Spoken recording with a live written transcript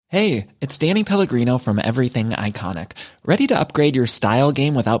Hey, it's Danny Pellegrino from Everything Iconic. Ready to upgrade your style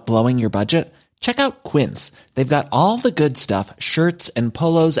game without blowing your budget? Check out Quince. They've got all the good stuff, shirts and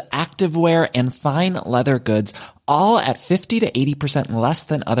polos, activewear, and fine leather goods, all at 50 to 80% less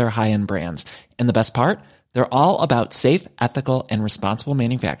than other high-end brands. And the best part? They're all about safe, ethical, and responsible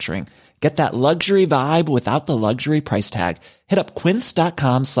manufacturing. Get that luxury vibe without the luxury price tag. Hit up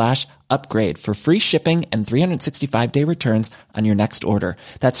quince.com/upgrade for free shipping and 365-day returns on your next order.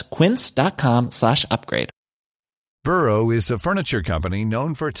 That's quince.com/upgrade. Burrow is a furniture company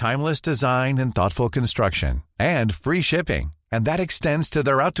known for timeless design and thoughtful construction and free shipping, and that extends to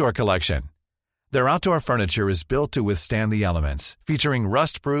their outdoor collection. Their outdoor furniture is built to withstand the elements, featuring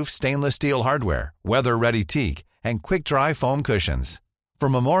rust-proof stainless steel hardware, weather-ready teak, and quick-dry foam cushions. For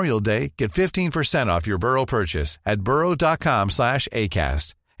Memorial Day, get 15% off your Burrow purchase at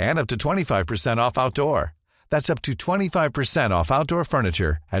burrow.com/ACAST and up to 25% off outdoor. That's up to 25% off outdoor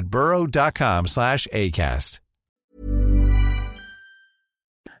furniture at burrow.com/ACAST.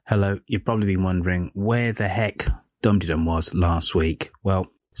 Hello, you've probably been wondering where the heck Dum-Dee-Dum was last week. Well,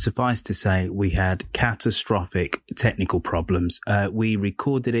 suffice to say, we had catastrophic technical problems. We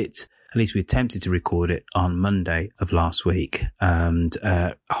recorded it, at least we attempted to record it on Monday of last week, and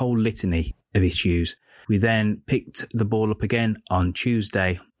a whole litany of issues. We then picked the ball up again on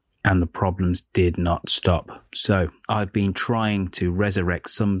Tuesday, and the problems did not stop. So I've been trying to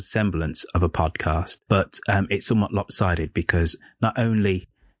resurrect some semblance of a podcast, but it's somewhat lopsided because not only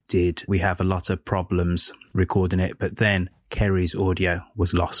did we have a lot of problems recording it, but then Kerry's audio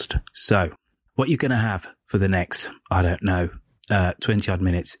was lost. So what you're going to have for the next, 20 odd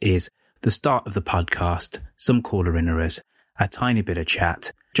minutes is the start of the podcast, some caller inners, a tiny bit of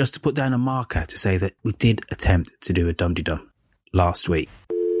chat, just to put down a marker to say that we did attempt to do a Dum-Dee-Dum last week.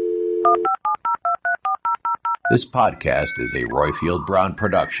 This podcast is a Royfield Brown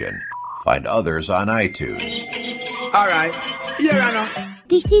production. Find others on iTunes. All right. Here I know.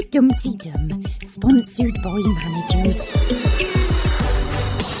 This is Dum-Dee-Dum, sponsored by managers.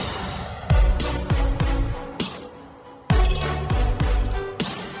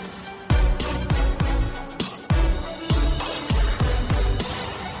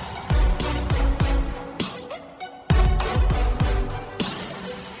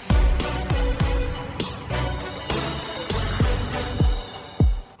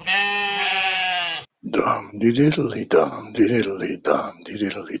 Dum-dee-diddly-dum, dee-diddly-dum,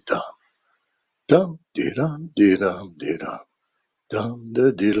 dee-diddly-dum. Dum-dee-dum-dee-dum-dee-dum.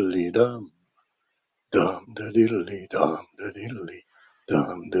 Dum-da-diddly-dum. Dum-da-diddly-dum, da-diddly.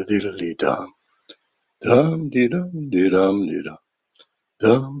 Dum-da-diddly-dum. Dum-dee-dum-dee-dum-dee-dum.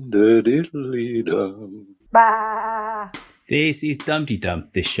 Dum-da-diddly-dum. Bah! This is Dum-Dee-Dum,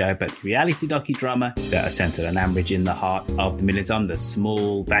 this show about the reality docudrama that are centred on Ambridge in the heart of the Millennium, the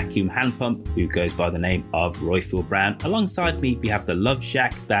small vacuum hand pump who goes by the name of Royfield Brown. Alongside me, we have the love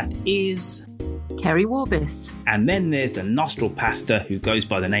shack that is Kerry Warbis. And then there's the nostril pastor who goes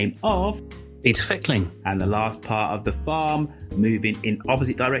by the name of Peter Fickling. And the last part of the farm, moving in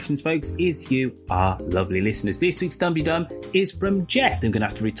opposite directions, folks, is you, our lovely listeners. This week's Dum-Dee-Dum is from Jeff. I'm going to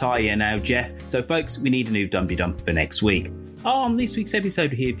have to retire now, Jeff. So, folks, we need a new Dum-Dee-Dum for next week. On this week's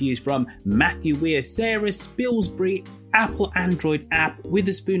episode, we hear views from Matthew Weir, Sarah Spilsbury, Apple Android app,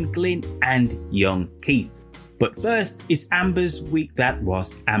 Witherspoon Glyn, and young Keith. But first, it's Amber's week that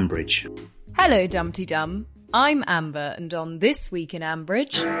was Ambridge. Hello, Dum-Dee-Dum. I'm Amber, and on This Week in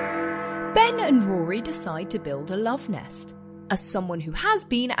Ambridge, Ben and Rory decide to build a love nest. As someone who has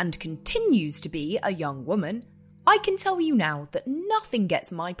been and continues to be a young woman, I can tell you now that nothing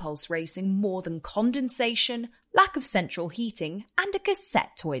gets my pulse racing more than condensation, lack of central heating, and a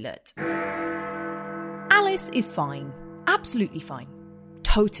cassette toilet. Alice is fine. Absolutely fine.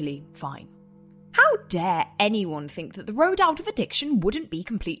 Totally fine. How dare anyone think that the road out of addiction wouldn't be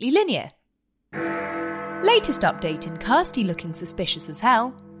completely linear? Latest update in Kirsty looking suspicious as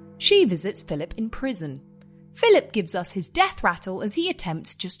hell. She visits Philip in prison. Philip gives us his death rattle as he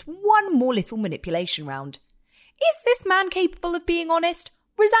attempts just one more little manipulation round. Is this man capable of being honest?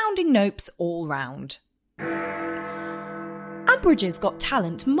 Resounding nopes all round. Ambridge's Got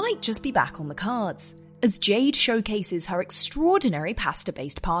Talent might just be back on the cards, as Jade showcases her extraordinary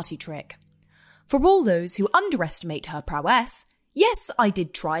pasta-based party trick. For all those who underestimate her prowess, yes, I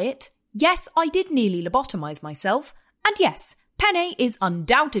did try it. Yes, I did nearly lobotomise myself. And yes, penne is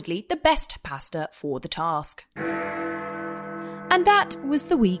undoubtedly the best pasta for the task. And that was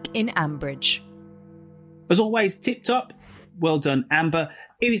the week in Ambridge. As always, tip top. Well done, Amber.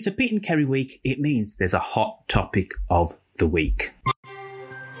 If it's a Pete and Kerry week, it means there's a hot topic of the week.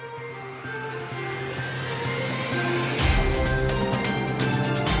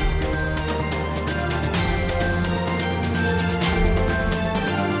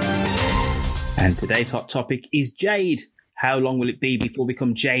 And today's hot topic is Jade. How long will it be before we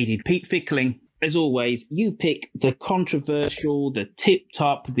become jaded? Pete Fickling, as always, you pick the controversial, the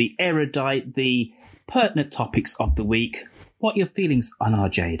tip-top, the erudite, the pertinent topics of the week. What are your feelings on our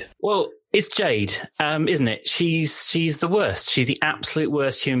Jade? Well, it's Jade, isn't it? She's the worst. She's the absolute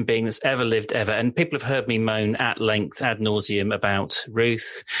worst human being that's ever lived, ever. And people have heard me moan at length, ad nauseum, about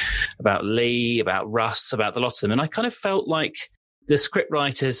Ruth, about Lee, about Russ, about the lot of them. And I kind of felt like the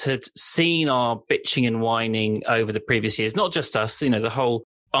scriptwriters had seen our bitching and whining over the previous years, not just us, the whole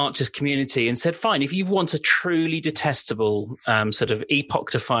Archers community, and said, fine, if you want a truly detestable, sort of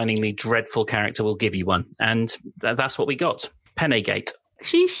epoch-definingly dreadful character, we'll give you one. And that's what we got. Pennegate.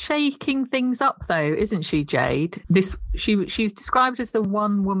 She's shaking things up, though, isn't she, Jade? She's described as the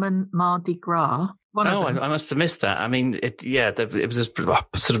one-woman Mardi Gras. I must have missed that. I mean, it was just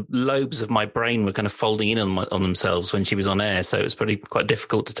sort of lobes of my brain were kind of folding in on themselves when she was on air, so it was probably quite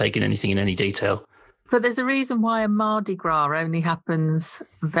difficult to take in anything in any detail. But there's a reason why a Mardi Gras only happens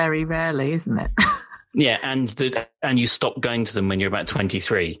very rarely, isn't it? Yeah, and you stop going to them when you're about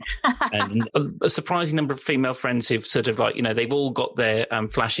 23. And a surprising number of female friends who've sort of they've all got their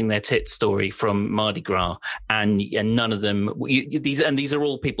flashing their tits story from Mardi Gras, and none of them these are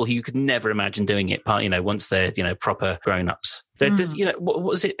all people who you could never imagine doing it. Once they're proper grown ups. There's what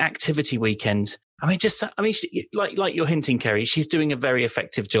was it? Activity weekend. Like you're hinting, Kerry, she's doing a very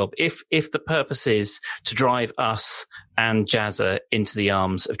effective job. If the purpose is to drive us and Jazza into the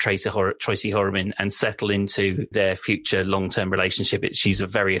arms of Tracy Horriman and settle into their future long-term relationship, she's a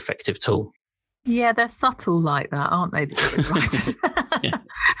very effective tool. Yeah, they're subtle like that, aren't they?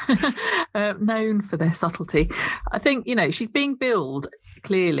 Known for their subtlety. I think, she's being billed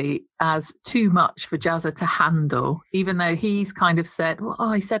clearly as too much for Jazza to handle, even though he's kind of said,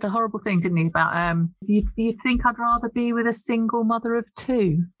 he said a horrible thing, didn't he, about, do you think I'd rather be with a single mother of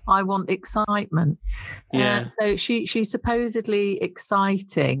two? I want excitement. Yeah. So she's supposedly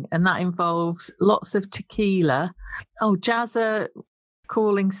exciting, and that involves lots of tequila. Oh, Jazza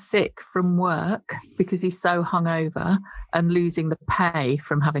calling sick from work because he's so hungover and losing the pay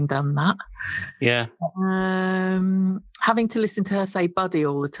from having done that. Yeah. Having to listen to her say buddy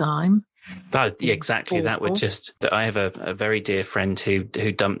all the time. Exactly. Awful. That would just... I have a very dear friend who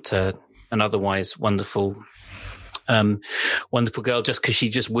dumped an otherwise wonderful girl just because she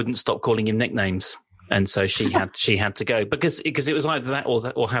just wouldn't stop calling him nicknames. And so she had to go because it was either that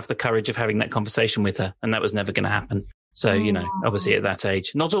or have the courage of having that conversation with her, and that was never going to happen. So, obviously at that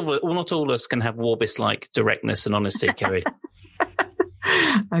age, not all of us can have Warbis-like directness and honesty, Kerry.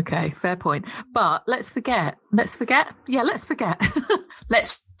 Okay, fair point. But let's forget. Yeah, let's forget.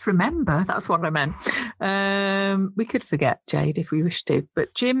 Let's remember. That's what I meant. We could forget Jade if we wish to.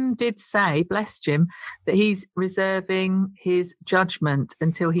 But Jim did say, bless Jim, that he's reserving his judgment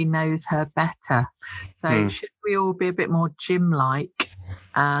until he knows her better. So should we all be a bit more Jim-like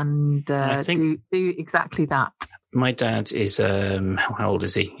and do exactly that? My dad is, how old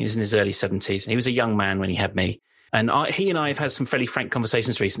is he? He's in his early 70s. He was a young man when he had me. And he and I have had some fairly frank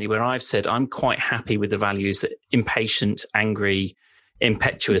conversations recently where I've said I'm quite happy with the values that impatient, angry,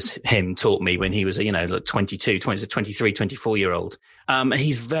 impetuous him taught me when he was, 23, 24-year-old.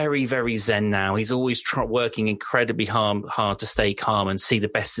 He's very, very zen now. He's always working incredibly hard to stay calm and see the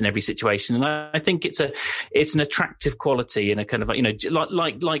best in every situation. And I think it's an attractive quality and a kind of,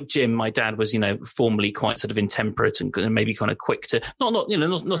 like Jim, my dad was, formerly quite sort of intemperate and maybe kind of quick to,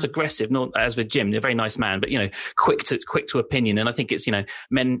 not aggressive, not as with Jim, a very nice man, but, quick to opinion. And I think it's,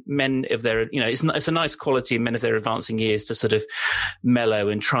 men of their, it's a nice quality in men of their advancing years to sort of mellow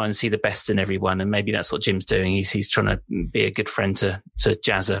and try and see the best in everyone. And maybe that's what Jim's doing. He's trying to be a good friend to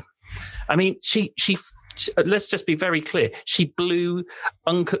Jazza. I mean, she let's just be very clear. She blew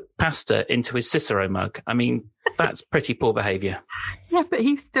uncooked pasta into his Cicero mug. I mean, that's pretty poor behaviour. Yeah, but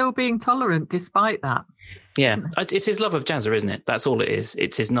he's still being tolerant despite that. Yeah, it's his love of Jazza, isn't it? That's all it is.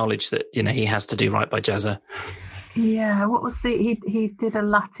 It's his knowledge that, he has to do right by Jazza. Yeah, what was he did a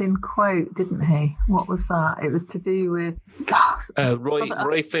Latin quote, didn't he? What was that? It was to do with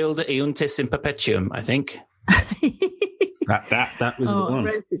Roy Field Euntis in Perpetuum, I think. that was the one.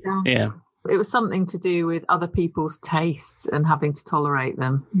 I wrote it down. Yeah. It was something to do with other people's tastes and having to tolerate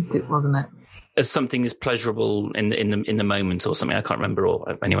them, wasn't it? As something is pleasurable in the moment or something. I can't remember.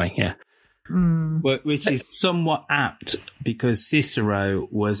 Or anyway, yeah. Well, which is somewhat apt because Cicero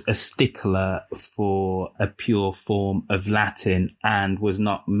was a stickler for a pure form of Latin and was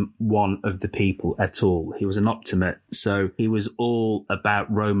not one of the people at all. He was an optimate. So he was all about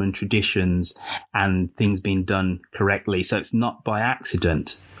Roman traditions and things being done correctly. So it's not by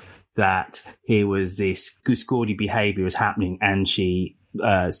accident that here was this Guscordi behavior was happening and she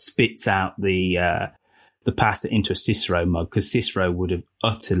spits out the pasta into a Cicero mug, because Cicero would have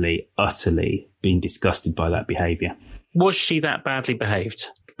utterly been disgusted by that behaviour. Was she that badly behaved?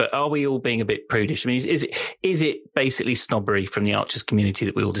 But are we all being a bit prudish? I mean, is it basically snobbery from the Archers community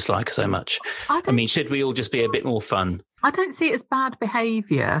that we all dislike her so much? I mean, should we all just be a bit more fun? I don't see it as bad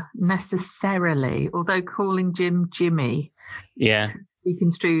behaviour necessarily, although calling Jim Jimmy, be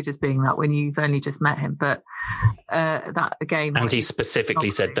construed as being that when you've only just met him. But that again, and he specifically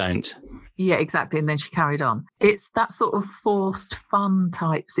said don't. Yeah, exactly. And then she carried on. It's that sort of forced fun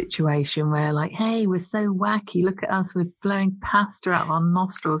type situation where, like, hey, we're so wacky. Look at us. We're blowing pasta out of our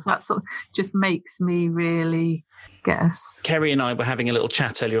nostrils. That sort of just makes me really get us. Kerry and I were having a little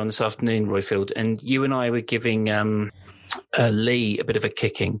chat earlier on this afternoon, Royfield, and you and I were giving Lee a bit of a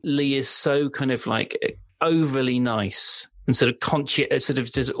kicking. Lee is so kind of like overly nice and sort of conscious, sort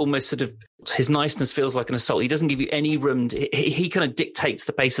of just almost sort of his niceness feels like an assault. He doesn't give you any room. He kind of dictates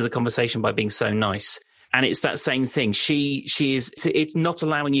the pace of the conversation by being so nice. And it's that same thing. She is, it's not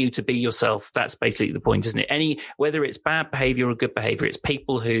allowing you to be yourself. That's basically the point, isn't it? Whether it's bad behavior or good behavior, it's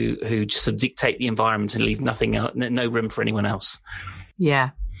people who just sort of dictate the environment and leave nothing else, no room for anyone else. Yeah.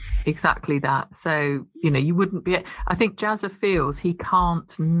 Exactly that. So, you wouldn't be... I think Jazza feels he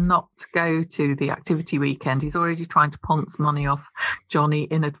can't not go to the activity weekend. He's already trying to ponce money off Johnny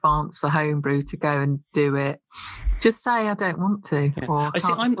in advance for Homebrew to go and do it. Just say, I don't want to, or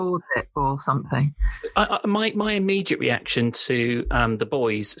can't afford it, or something. My immediate reaction to the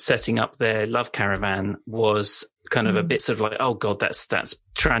boys setting up their love caravan was kind of a bit sort of like, oh God, that's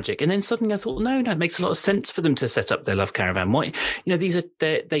tragic. And then suddenly I thought, no, it makes a lot of sense for them to set up their love caravan. Why?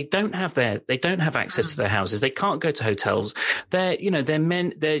 They don't have access to their houses. They can't go to hotels. They're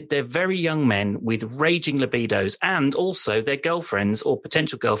very young men with raging libidos, and also their girlfriends or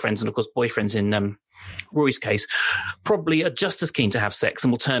potential girlfriends, and of course boyfriends in Rory's case, probably are just as keen to have sex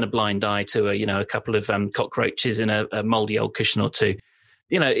and will turn a blind eye to a couple of cockroaches in a mouldy old cushion or two.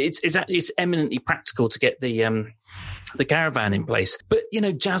 It's eminently practical to get the caravan in place. But,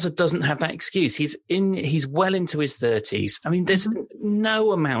 Jazza doesn't have that excuse. He's well into his 30s. I mean, there's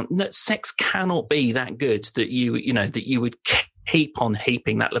sex cannot be that good that you would keep on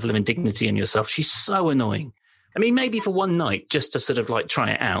heaping that level of indignity on yourself. She's so annoying. I mean, maybe for one night just to sort of like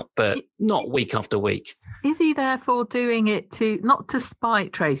try it out, but not week after week. Is he therefore doing it not to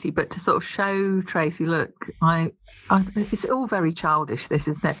spite Tracy, but to sort of show Tracy, look, it's all very childish, this,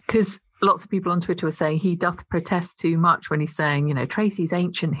 isn't it? Because lots of people on Twitter are saying he doth protest too much when he's saying, Tracy's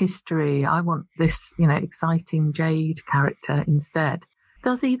ancient history. I want this, exciting Jade character instead.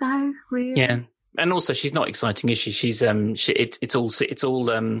 Does he though, really? Yeah. And also, she's not exciting, is she? She's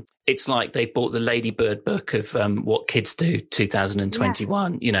it's like they bought the Ladybird book of What Kids Do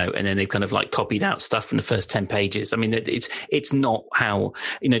 2021, and then they've kind of like copied out stuff from the first 10 pages. I mean, it's not how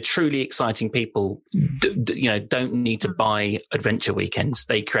truly exciting people don't need to buy adventure weekends.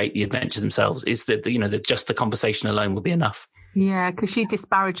 They create the adventure themselves. It's that just the conversation alone will be enough. Yeah, because she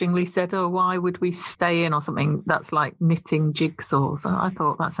disparagingly said, oh, why would we stay in or something that's like knitting jigsaws? I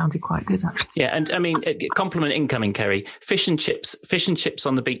thought that sounded quite good, actually. Yeah, and I mean, compliment incoming, Kerry. Fish and chips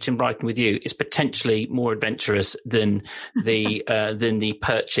on the beach in Brighton with you is potentially more adventurous than the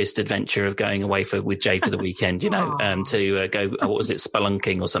purchased adventure of going away with Jade for the weekend, to go, what was it,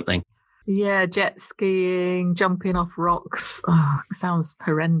 spelunking or something. Yeah, jet skiing, jumping off rocks. Oh, it sounds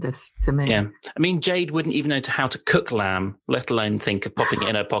horrendous to me. Yeah. I mean, Jade wouldn't even know how to cook lamb, let alone think of popping it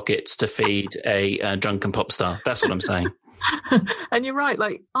in her pockets to feed a drunken pop star. That's what I'm saying. And you're right.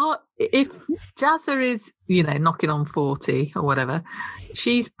 Like, if Jazza is, knocking on 40 or whatever,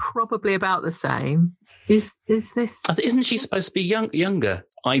 she's probably about the same. Is this? Isn't she supposed to be younger?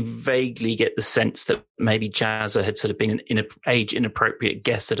 I vaguely get the sense that maybe Jazza had sort of been an age inappropriate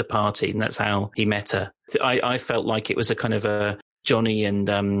guest at a party, and that's how he met her. I felt like it was a kind of a Johnny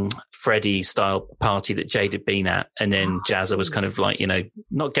and Freddie style party that Jade had been at, and then Jazza was kind of like,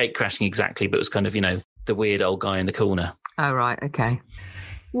 not gate crashing exactly, but was kind of, the weird old guy in the corner. Oh, right. Okay.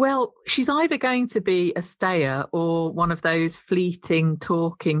 Well, she's either going to be a stayer or one of those fleeting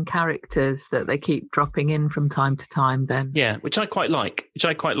talking characters that they keep dropping in from time to time then. Yeah, which I quite like.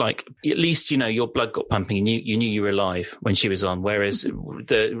 At least, your blood got pumping and you knew you were alive when she was on. Whereas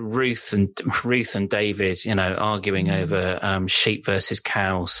the Ruth and David, arguing over sheep versus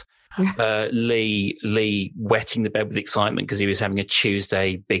cows. Yeah. Lee wetting the bed with excitement because he was having a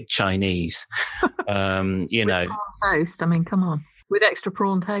Tuesday big Chinese. Toast. I mean, come on. with extra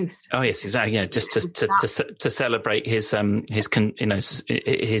prawn toast. Oh yes, exactly. Yeah, just to celebrate his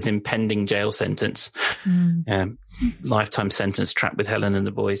impending jail sentence, lifetime sentence, trapped with Helen and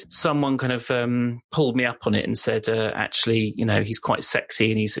the boys. Someone kind of pulled me up on it and said, actually, he's quite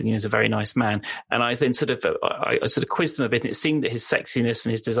sexy and he's a very nice man. And I then sort of quizzed him a bit, and it seemed that his sexiness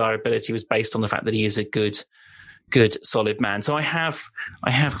and his desirability was based on the fact that he is a good, solid man. So I have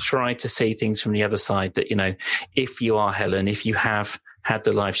tried to see things from the other side that, if you are Helen, if you have had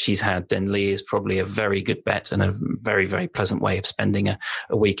the life she's had, then Lee is probably a very good bet and a very, very pleasant way of spending a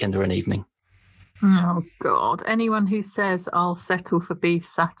weekend or an evening. Oh, God. Anyone who says I'll settle for beef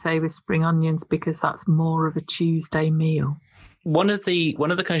satay with spring onions because that's more of a Tuesday meal. One of the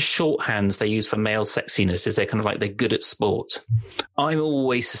kind of shorthands they use for male sexiness is they're good at sport. I'm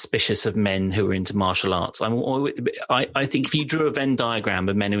always suspicious of men who are into martial arts. I think if you drew a Venn diagram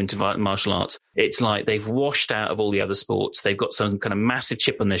of men who are into martial arts, it's like they've washed out of all the other sports. They've got some kind of massive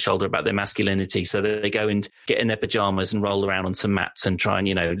chip on their shoulder about their masculinity, so that they go and get in their pajamas and roll around on some mats and try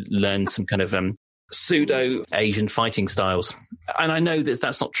and learn some kind of pseudo Asian fighting styles. And I know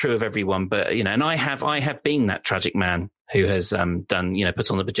that's not true of everyone, but and I have been that tragic man who has done,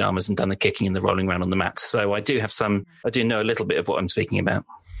 put on the pajamas and done the kicking and the rolling around on the mats. So I do know a little bit of what I'm speaking about.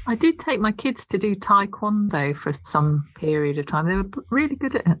 I did take my kids to do Taekwondo for some period of time. They were really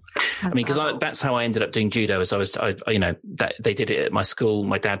good at it. Because that's how I ended up doing judo. As they did it at my school.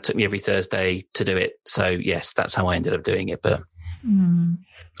 My dad took me every Thursday to do it. So yes, that's how I ended up doing it. But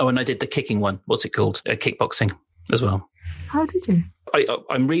oh, and I did the kicking one. What's it called? Kickboxing as well. How did you?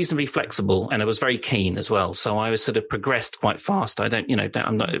 I'm reasonably flexible, and I was very keen as well. So I was sort of progressed quite fast. I'm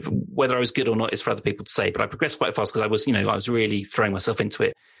not, whether I was good or not is for other people to say, but I progressed quite fast because I was really throwing myself into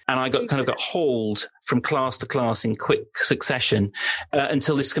it. And I got hauled from class to class in quick succession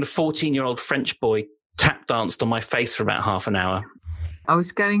until this kind of 14-year-old French boy tap danced on my face for about half an hour. I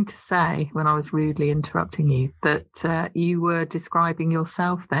was going to say, when I was rudely interrupting you, that you were describing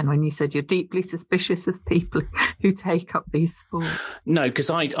yourself then when you said you're deeply suspicious of people who take up these sports. No,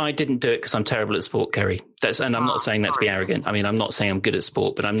 because I didn't do it because I'm terrible at sport, Kerry. And I'm not saying that to be arrogant. I mean, I'm not saying I'm good at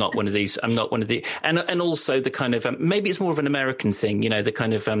sport, but I'm not one of these. I'm not one of the, and also the kind of, maybe it's more of an American thing, the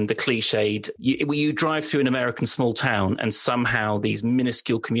kind of the cliched, you drive through an American small town and somehow these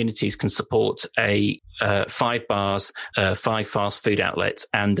minuscule communities can support a 5 bars, 5 fast food outlets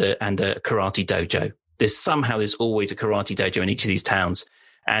and a karate dojo. There's always a karate dojo in each of these towns.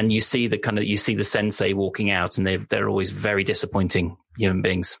 And you see the sensei walking out, and they're always very disappointing human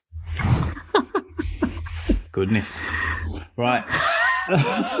beings. Goodness. Right.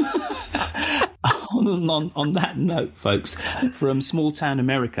 On that note, folks, from small town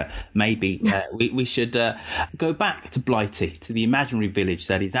America, maybe we should go back to Blighty, to the imaginary village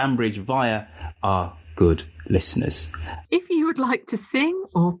that is Ambridge, via our good listeners. If you would like to sing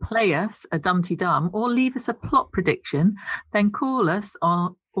or play us a Dumpty Dum or leave us a plot prediction, then call us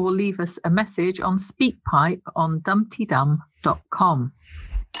or leave us a message on SpeakPipe on dumptydum.com.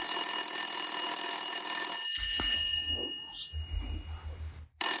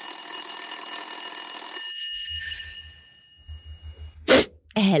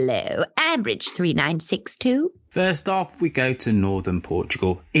 Hello, Ambridge 3962. First off, we go to northern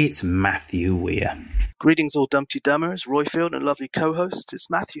Portugal. It's Matthew Weir. Greetings, all Dumpty Dummers, Royfield and lovely co-hosts. It's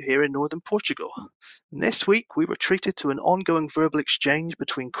Matthew here in northern Portugal. And this week, we were treated to an ongoing verbal exchange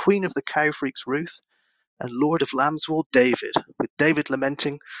between Queen of the Cow Freaks Ruth and Lord of Lambswool David, with David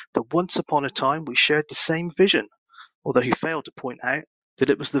lamenting that once upon a time we shared the same vision, although he failed to point out that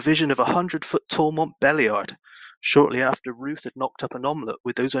it was the vision of 100-foot-tall Montbéliard, shortly after Ruth had knocked up an omelette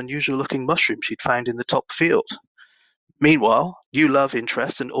with those unusual-looking mushrooms she'd found in the top field. Meanwhile, new love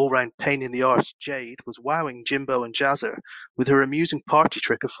interest and all-round pain-in-the-arse Jade was wowing Jimbo and Jazzer with her amusing party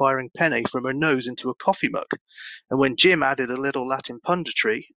trick of firing penne from her nose into a coffee mug, and when Jim added a little Latin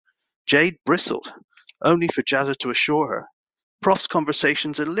punditry, Jade bristled, only for Jazzer to assure her, Prof's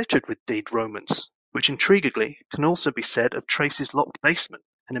conversations are littered with deed romance, which intriguingly can also be said of Tracy's locked basement.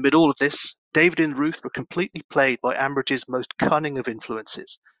 And amid all of this, David and Ruth were completely played by Ambridge's most cunning of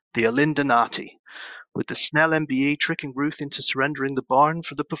influences, the Alindonati, with the Snell MBE tricking Ruth into surrendering the barn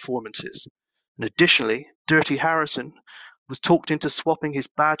for the performances. And additionally, Dirty Harrison was talked into swapping his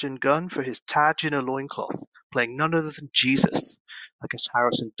badge and gun for his Taj in a loincloth, playing none other than Jesus. I guess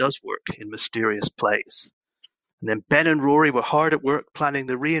Harrison does work in mysterious plays. And then Ben and Rory were hard at work planning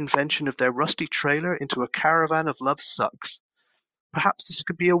the reinvention of their rusty trailer into a caravan of love sucks. Perhaps this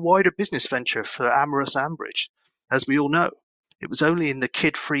could be a wider business venture for amorous Ambridge. As we all know, it was only in the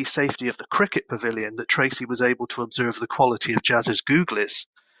kid-free safety of the cricket pavilion that Tracy was able to observe the quality of Jazzer's googlies.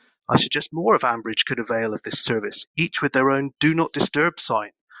 I suggest more of Ambridge could avail of this service, each with their own Do Not Disturb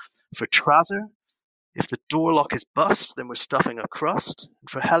sign. For Trazer, if the door lock is bust, then we're stuffing a crust. And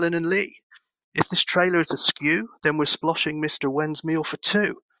for Helen and Lee, if this trailer is askew, then we're sploshing Mr. Wen's meal for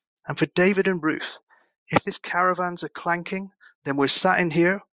two. And for David and Ruth, if this caravan's a clanking, then we're sat in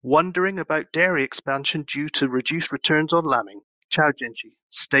here wondering about dairy expansion due to reduced returns on lambing. Ciao, Gingy.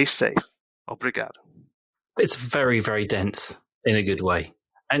 Stay safe. Obrigado. It's very, very dense in a good way.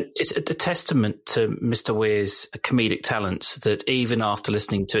 And it's a testament to Mr. Weir's comedic talents that even after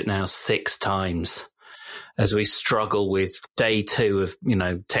listening to it now 6 times, as we struggle with day 2 of,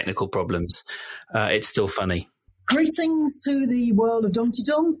 technical problems, it's still funny. Greetings to the world of Dumpty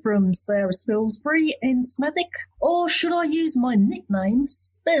Dum from Sarah Spilsbury in Smethwick. Or should I use my nickname,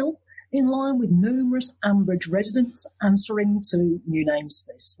 Spill, in line with numerous Ambridge residents answering to new names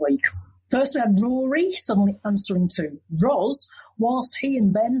this week? First we had Rory suddenly answering to Roz, whilst he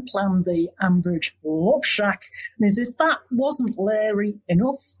and Ben planned the Ambridge Love Shack. And as if that wasn't Larry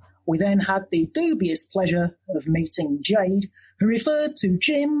enough, we then had the dubious pleasure of meeting Jade, who referred to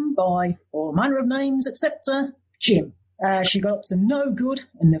Jim by all manner of names except Jim. She got up to no good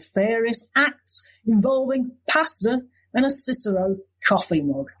and nefarious acts involving pasta and a Cicero coffee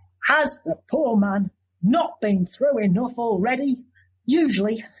mug. Has the poor man not been through enough already?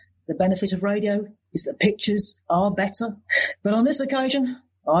 Usually, the benefit of radio is that pictures are better, but on this occasion,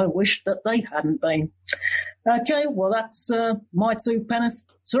 I wish that they hadn't been. Okay, well, that's my 2 penneth.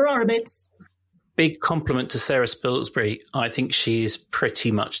 Sorara bits. Big compliment to Sarah Spilsbury. I think she is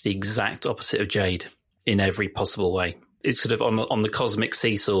pretty much the exact opposite of Jade in every possible way. It's sort of on the cosmic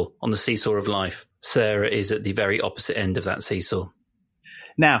seesaw, on the seesaw of life. Sarah is at the very opposite end of that seesaw.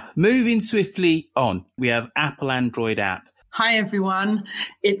 Now, moving swiftly on, we have Apple Android app. Hi, everyone.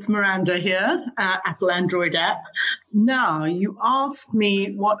 It's Miranda here, Apple Android app. Now, you asked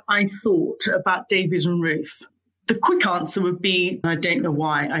me what I thought about David and Ruth. The quick answer would be, I don't know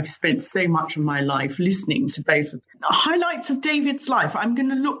why, I've spent so much of my life listening to both of them. Highlights of David's life. I'm going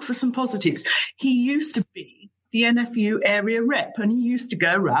to look for some positives. He used to be the NFU area rep, and he used to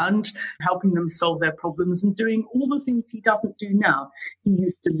go around helping them solve their problems and doing all the things he doesn't do now. He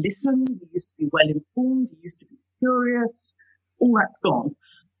used to listen. He used to be well informed. He used to be curious. All that's gone.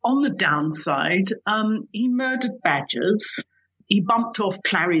 On the downside, he murdered badgers. He bumped off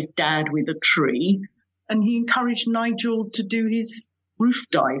Clary's dad with a tree, and he encouraged Nigel to do his roof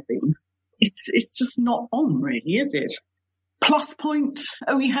diving. It's just not on, really, is it? Plus point,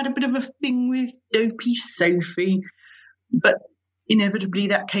 he had a bit of a thing with dopey Sophie, but inevitably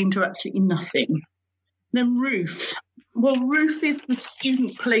that came to absolutely nothing. Then Ruth. Well, Ruth is the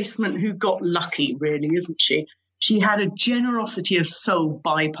student placement who got lucky, really, isn't she? She had a generosity of soul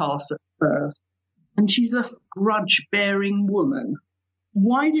bypass at birth, and she's a grudge-bearing woman.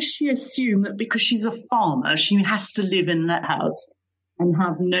 Why does she assume that because she's a farmer, she has to live in that house and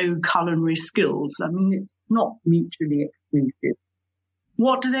have no culinary skills? I mean, it's not mutually exclusive.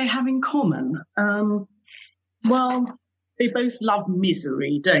 What do they have in common? Well, they both love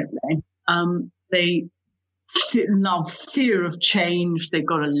misery, don't they? They love fear of change. They've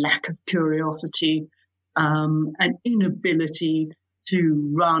got a lack of curiosity, an inability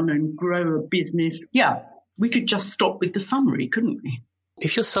to run and grow a business. Yeah, we could just stop with the summary, couldn't we?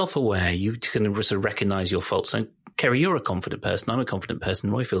 If you're self-aware, you can sort of recognize your faults. And Kerry, you're a confident person. I'm a confident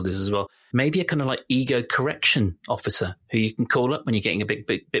person. Roifield is as well. Maybe a kind of like ego correction officer who you can call up when you're getting a bit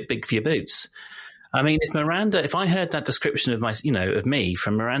big for your boots. I mean, if I heard that description of of me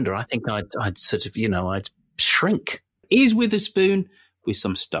from Miranda, I think I'd sort of, I'd shrink. Here's Witherspoon with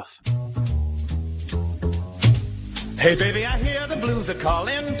some stuff. Hey, baby, I hear the blues are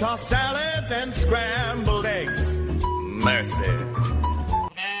calling. Tossed salads and scrambled eggs. Mercy.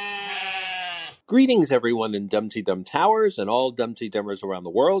 Greetings, everyone in Dumpty Dum Towers and all Dumpty Dummers around the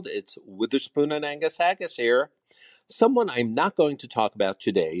world. It's Witherspoon and Angus Haggis here. Someone I'm not going to talk about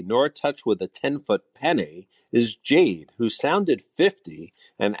today, nor touch with a 10-foot penny, is Jade, who sounded 50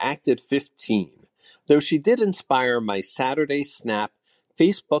 and acted 15. Though she did inspire my Saturday Snap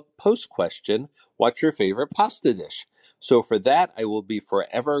Facebook post question, what's your favorite pasta dish? So for that, I will be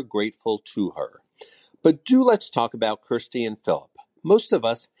forever grateful to her. But let's talk about Kirsty and Philip. Most of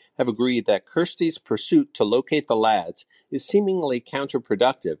us have agreed that Kirsty's pursuit to locate the lads is seemingly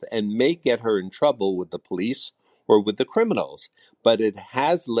counterproductive and may get her in trouble with the police or with the criminals, but it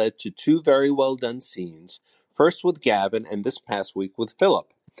has led to 2 very well done scenes, first with Gavin and this past week with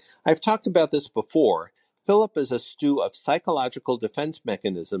Philip. I've talked about this before. Philip is a stew of psychological defense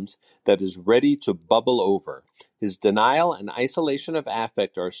mechanisms that is ready to bubble over. His denial and isolation of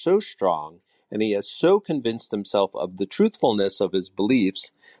affect are so strong, and he has so convinced himself of the truthfulness of his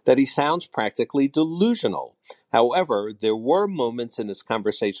beliefs that he sounds practically delusional. However, there were moments in his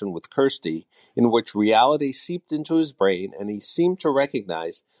conversation with Kirsty in which reality seeped into his brain, and he seemed to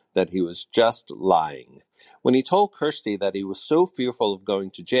recognize that he was just lying. When he told Kirsty that he was so fearful of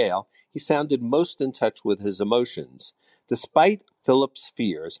going to jail, he sounded most in touch with his emotions. Despite Philip's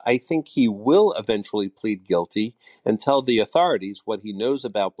fears, I think he will eventually plead guilty and tell the authorities what he knows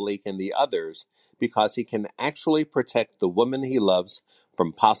about Blake and the others, because he can actually protect the woman he loves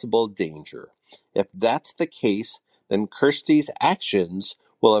from possible danger. If that's the case, then Kirsty's actions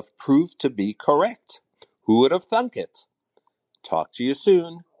will have proved to be correct. Who would have thunk it? Talk to you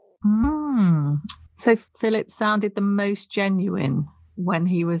soon. So Philip sounded the most genuine when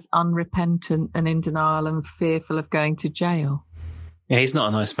he was unrepentant and in denial and fearful of going to jail. Yeah, he's not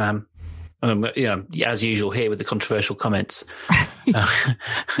a nice man. As usual here with the controversial comments.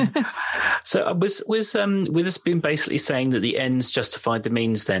 So was Witherspoon basically saying that the ends justified the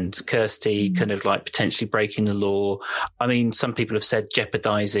means then? Kirsty kind of like potentially breaking the law. I mean, some people have said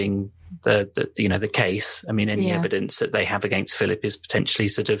jeopardizing the case. I mean, any evidence that they have against Philip is potentially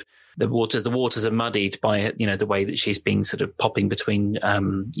sort of the waters are muddied by, the way that she's being sort of popping between,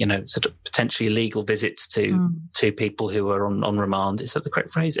 sort of potentially illegal visits to people who are on remand. Is that the correct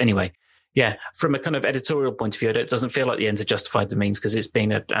phrase? Anyway. Yeah, from a kind of editorial point of view, it doesn't feel like the ends have justified the means, because it's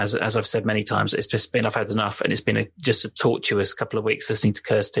been, as I've said many times, it's just been, I've had enough, and it's been just a tortuous couple of weeks listening to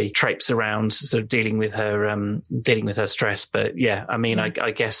Kirsty traipse around, sort of dealing with her stress. But yeah, I mean,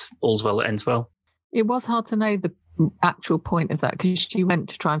 I guess all's well that ends well. It was hard to know the actual point of that, because she went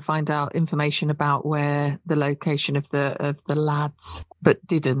to try and find out information about where the location of the lads, but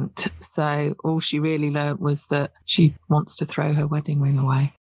didn't. So all she really learnt was that she wants to throw her wedding ring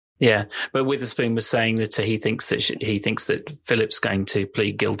away. Yeah, but Witherspoon was saying that he thinks that Philip's going to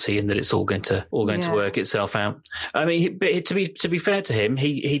plead guilty and that it's all going to work itself out. I mean, but to be fair to him,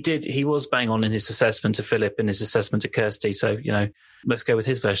 he was bang on in his assessment of Philip and his assessment of Kirsty. So let's go with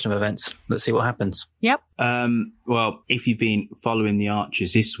his version of events. Let's see what happens. Yep. Well, if you've been following the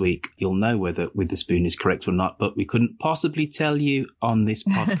Archers this week, you'll know whether Witherspoon is correct or not, but we couldn't possibly tell you on this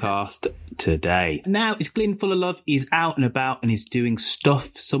podcast today. Now it's Glyn Full of Love. He's out and about and he's doing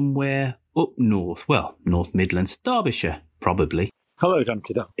stuff somewhere up north. Well, North Midlands, Derbyshire, probably. Hello,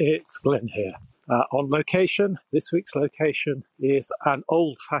 Dumpty Dum. It's Glenn here. On location, this week's location is an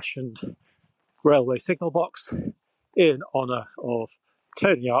old-fashioned railway signal box in honour of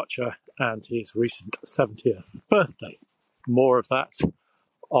Tony Archer and his recent 70th birthday. More of that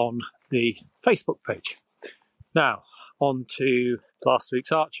on the Facebook page. Now, on to last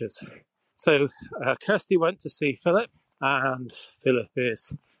week's Archers. So, Kirsty went to see Philip, and Philip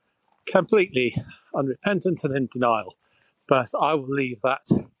is completely unrepentant and in denial. But I will leave that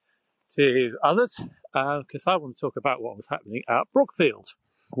to others, because I want to talk about what was happening at Brookfield,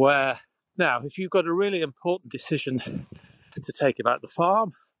 where now, if you've got a really important decision to take about the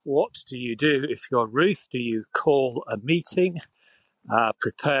farm, what do you do if you're Ruth? Do you call a meeting,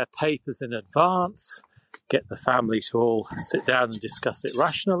 prepare papers in advance, get the family to all sit down and discuss it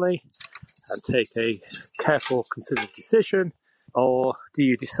rationally and take a careful, considered decision? Or do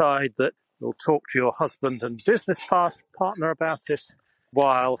you decide that you'll talk to your husband and business partner about it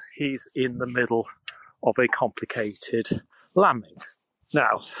while he's in the middle of a complicated lambing?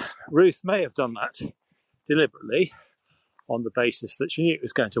 Now, Ruth may have done that deliberately on the basis that she knew it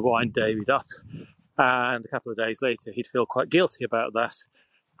was going to wind David up, and a couple of days later he'd feel quite guilty about that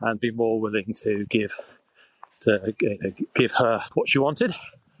and be more willing to give her what she wanted.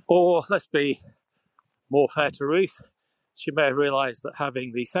 Or, let's be more fair to Ruth, she may have realised that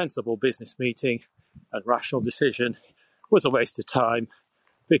having the sensible business meeting and rational decision was a waste of time,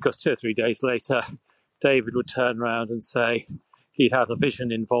 because 2 or 3 days later David would turn around and say he'd had a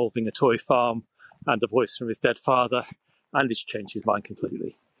vision involving a toy farm and a voice from his dead father, and he's changed his mind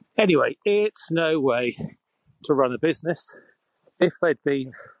completely. Anyway, it's no way to run a business. If they'd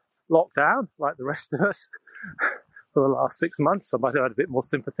been locked down, like the rest of us, for the last 6 months, I might have had a bit more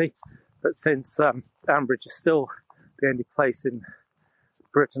sympathy. But since Ambridge is still the only place in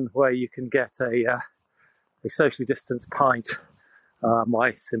Britain where you can get a socially distanced pint,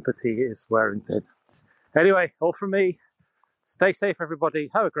 my sympathy is wearing thin. Anyway, all from me. Stay safe,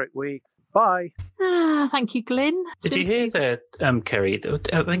 everybody. Have a great week. Bye. Thank you, Glyn. Did you hear that, Kerry?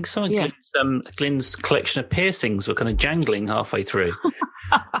 I think some of Glyn's collection of piercings were kind of jangling halfway through.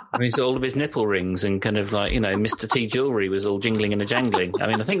 I mean, all of his nipple rings and kind of like, Mr. T jewellery was all jingling and a jangling. I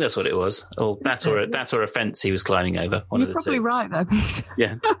mean, I think that's what it was. Or that or a fence he was climbing over. You're probably right, though, Peter.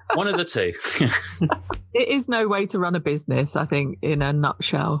 Yeah, one of the two. It is no way to run a business, I think, in a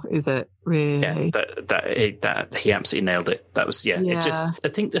nutshell, is it? Really? Yeah, that he absolutely nailed it. That was It just, I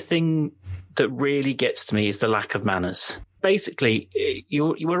think the thing that really gets to me is the lack of manners. Basically,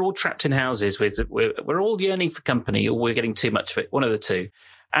 we're all trapped in houses we're all yearning for company, or we're getting too much of it. One of the two.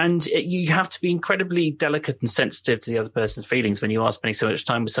 And you have to be incredibly delicate and sensitive to the other person's feelings when you are spending so much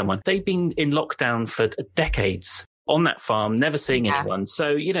time with someone. They've been in lockdown for decades on that farm, never seeing anyone.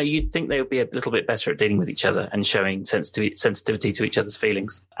 So, you'd think they would be a little bit better at dealing with each other and showing sensitivity to each other's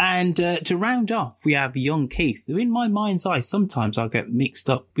feelings. And to round off, we have young Keith, who in my mind's eye, sometimes I get mixed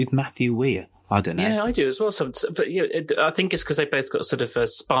up with Matthew Weir. I don't know. Yeah, I do as well. But I think it's because they both got sort of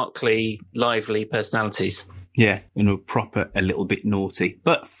sparkly, lively personalities. Yeah, a little bit naughty,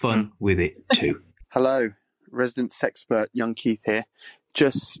 but fun with it too. Hello, resident sexpert, young Keith here.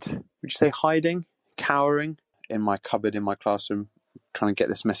 Just, would you say hiding, cowering in my cupboard in my classroom, trying to get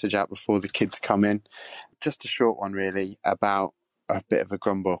this message out before the kids come in. Just a short one, really, about a bit of a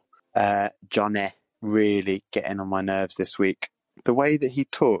grumble. Johnny really getting on my nerves this week. The way that he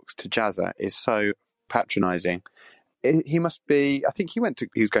talks to Jazza is so patronising. He must be, I think he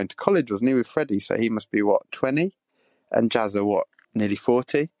was going to college, wasn't he, with Freddie? So he must be, 20? And Jazza, nearly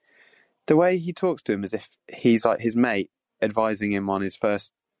 40? The way he talks to him as if he's like his mate, advising him on his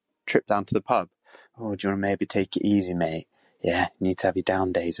first trip down to the pub. Oh, do you want to maybe take it easy, mate? Yeah, you need to have your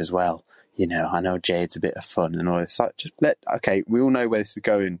down days as well. I know Jade's a bit of fun and all this. So okay, we all know where this is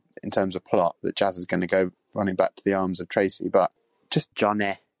going in terms of plot, that Jazza's going to go running back to the arms of Tracy, but just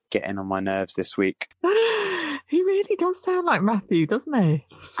Johnny getting on my nerves this week. He really does sound like Matthew, doesn't he?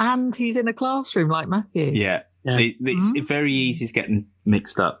 And he's in a classroom like Matthew. Yeah. It's very easy to get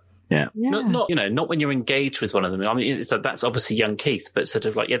mixed up. Yeah. Not when you're engaged with one of them. I mean, that's obviously young Keith, but sort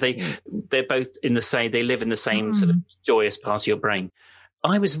of like, they're both in the same, they live in the same sort of joyous part of your brain.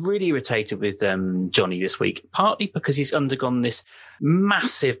 I was really irritated with Johnny this week, partly because he's undergone this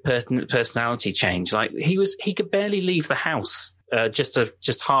massive personality change. Like he could barely leave the house just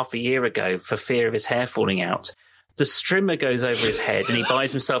half a year ago for fear of his hair falling out. The strimmer goes over his head and he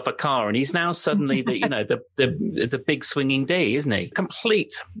buys himself a car, and he's now suddenly the big swinging D, isn't he?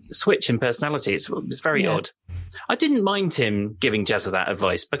 Complete switch in personality. It's very odd. I didn't mind him giving Jazza that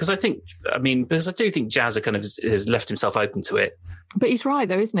advice because I do think Jazza kind of has left himself open to it. But he's right,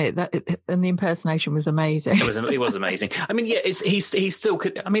 though, isn't it? And the impersonation was amazing. It was amazing. I mean, he still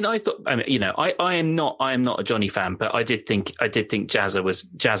could. I mean, I thought, I am not a Johnny fan, but I did think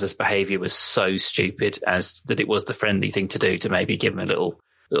Jazza's behaviour was so stupid as that it was the friendly thing to do to maybe give him a little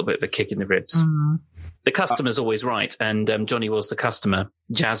bit of a kick in the ribs. Mm. The customer's always right, and Johnny was the customer.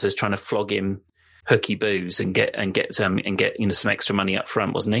 Jazza's trying to flog him hooky booze and get some extra money up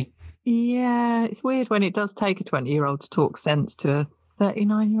front, wasn't he? Yeah, it's weird when it does take a 20-year-old to talk sense to a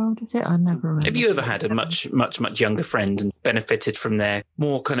 39-year-old, is it? I never remember. Have you ever had a much younger friend and benefited from their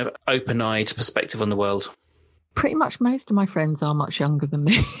more kind of open-eyed perspective on the world? Pretty much most of my friends are much younger than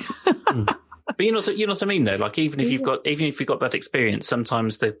me. But you know what I mean, though. Like even if you've got that experience,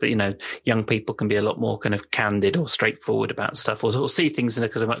 sometimes the young people can be a lot more kind of candid or straightforward about stuff, or see things in a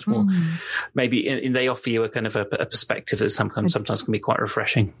kind of much more maybe they offer you a kind of a perspective that sometimes can be quite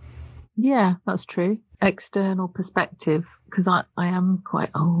refreshing. Yeah, that's true. External perspective, because I am quite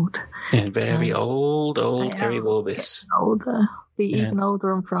old. Yeah, very old Kerry Warbis. Older, even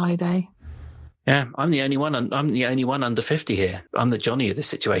older on Friday. Yeah, I'm the only one under 50 here. I'm the Johnny of this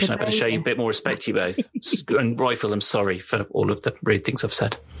situation. I better show you a bit more respect, you both. And Royfield, I'm sorry for all of the rude things I've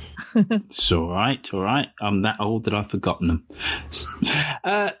said. It's all right. I'm that old that I've forgotten them.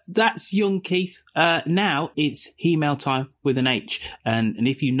 That's young Keith. Now it's email time with an H. And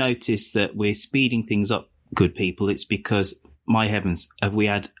if you notice that we're speeding things up, good people, it's because, my heavens, have we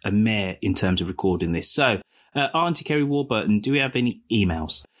had a mare in terms of recording this. So, Auntie Kerry Warburton, do we have any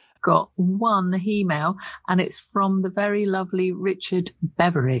emails? Got one email, and it's from the very lovely Richard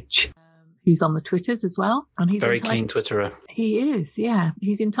Beveridge, who's on the Twitters as well. And he's very keen Twitterer. He is, yeah.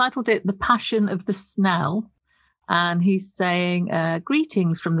 He's entitled it "The Passion of the Snell," and he's saying,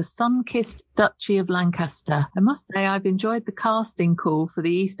 "Greetings from the sun-kissed Duchy of Lancaster. I must say I've enjoyed the casting call for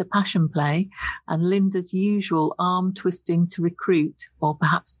the Easter Passion play, and Linda's usual arm twisting to recruit, or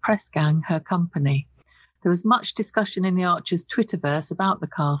perhaps press gang, her company. There was much discussion in the Archers Twitterverse about the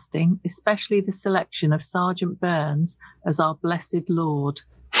casting, especially the selection of Sergeant Burns as our blessed Lord.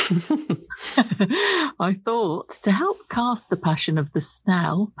 I thought, to help cast the Passion of the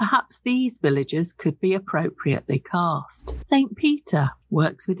Snell, perhaps these villagers could be appropriately cast. St. Peter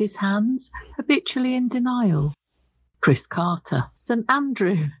works with his hands, habitually in denial. Chris Carter. St.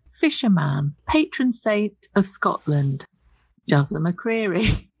 Andrew, fisherman, patron saint of Scotland. Jazza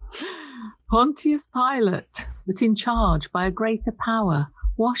McCreary. Pontius Pilate, put in charge by a greater power,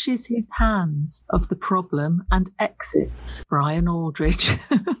 washes his hands of the problem and exits. Brian Aldridge.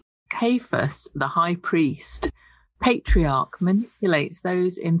 Caiaphas, the high priest, patriarch, manipulates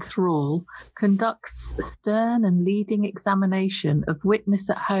those in thrall, conducts stern and leading examination of witness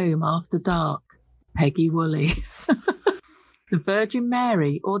at home after dark. Peggy Woolley. The Virgin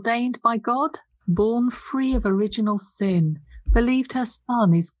Mary, ordained by God, born free of original sin, believed her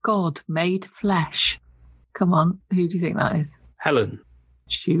son is God made flesh. Come on, who do you think that is? Helen.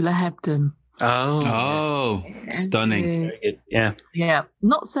 Shula Hebden. Oh, yes. Stunning. Very good. Yeah. Yeah.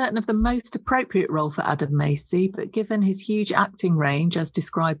 Not certain of the most appropriate role for Adam Macy, but given his huge acting range as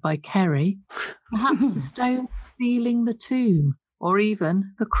described by Kerry, perhaps the stone sealing the tomb, or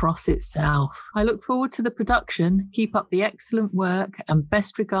even the cross itself. I look forward to the production. Keep up the excellent work and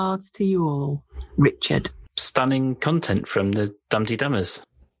best regards to you all. Richard. Stunning content from the Dumpty Dummers.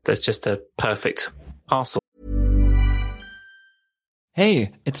 That's just a perfect parcel.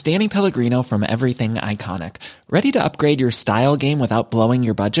 Hey, it's Danny Pellegrino from Everything Iconic. Ready to upgrade your style game without blowing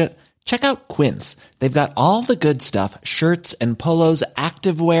your budget? Check out Quince. They've got all the good stuff, shirts and polos,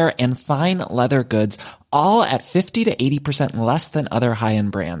 activewear, and fine leather goods, all at 50 to 80% less than other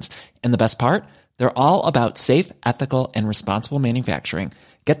high-end brands. And the best part? They're all about safe, ethical, and responsible manufacturing.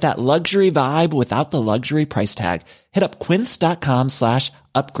 Get that luxury vibe without the luxury price tag. Hit up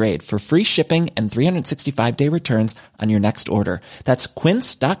quince.com/upgrade for free shipping and 365-day returns on your next order. That's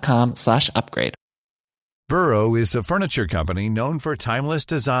quince.com/upgrade. Burrow is a furniture company known for timeless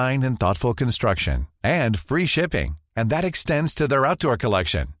design and thoughtful construction, and free shipping, and that extends to their outdoor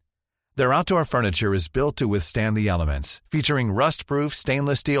collection. Their outdoor furniture is built to withstand the elements, featuring rust-proof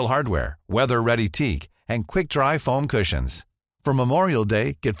stainless steel hardware, weather-ready teak, and quick-dry foam cushions. For Memorial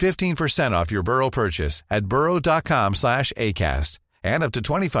Day, get 15% off your Burrow purchase at burrow.com/ACAST and up to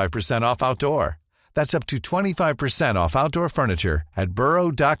 25% off outdoor. That's up to 25% off outdoor furniture at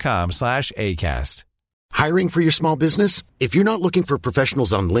burrow.com/ACAST. Hiring for your small business? If you're not looking for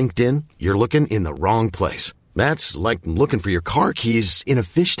professionals on LinkedIn, you're looking in the wrong place. That's like looking for your car keys in a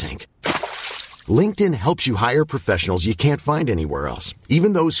fish tank. LinkedIn helps you hire professionals you can't find anywhere else,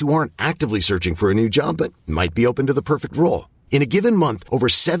 even those who aren't actively searching for a new job but might be open to the perfect role. In a given month, over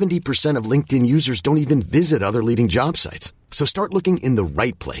 70% of LinkedIn users don't even visit other leading job sites. So start looking in the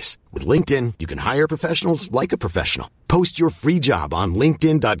right place. With LinkedIn, you can hire professionals like a professional. Post your free job on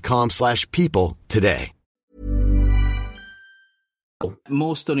linkedin.com/people today.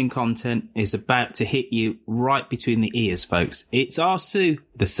 More stunning content is about to hit you right between the ears, folks. It's our Sue,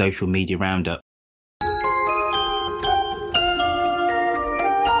 the social media roundup.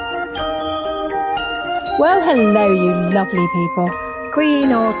 Well, hello, you lovely people.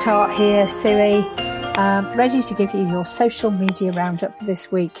 Green or Tart here, Suey, ready to give you your social media roundup for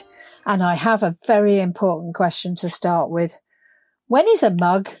this week. And I have a very important question to start with. When is a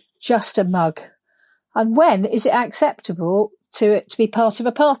mug just a mug? And when is it acceptable to it to be part of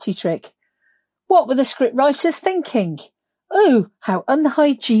a party trick? What were the scriptwriters thinking? Oh, how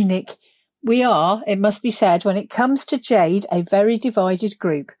unhygienic we are, it must be said, when it comes to Jade, a very divided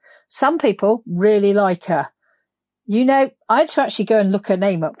group. Some people really like her. You know, I had to actually go and look her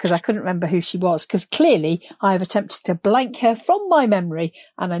name up because I couldn't remember who she was, because clearly I have attempted to blank her from my memory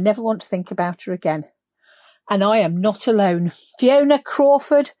and I never want to think about her again. And I am not alone. Fiona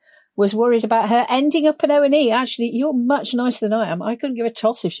Crawford was worried about her ending up in O&E. Actually, you're much nicer than I am. I couldn't give a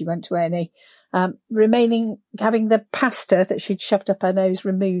toss if she went to O&E. Having the pasta that she'd shoved up her nose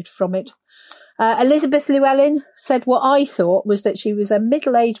removed from it. Elizabeth Llewellyn said what I thought was that she was a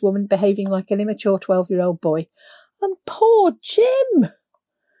middle-aged woman behaving like an immature 12-year-old boy. And poor Jim.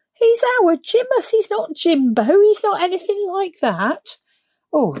 He's our Jimmus. He's not Jimbo. He's not anything like that.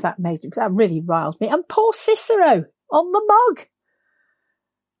 Oh, that really riled me. And poor Cicero on the mug.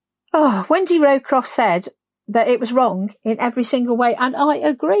 Oh, Wendy Rowcroft said that it was wrong in every single way, and I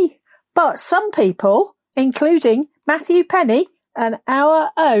agree. But some people, including Matthew Penny and our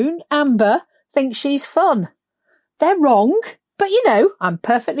own Amber, think she's fun. They're wrong, but you know, I'm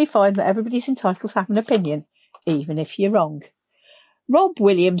perfectly fine that everybody's entitled to have an opinion, even if you're wrong. Rob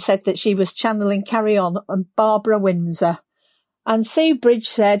Williams said that she was channeling Carry On and Barbara Windsor. And Sue Bridge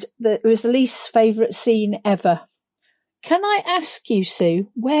said that it was the least favourite scene ever. Can I ask you, Sue,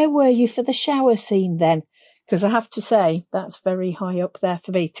 where were you for the shower scene then? Because I have to say, that's very high up there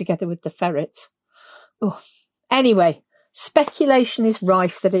for me, together with the ferrets. Oh. Anyway, speculation is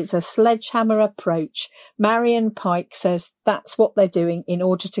rife that it's a sledgehammer approach. Marion Pike says that's what they're doing in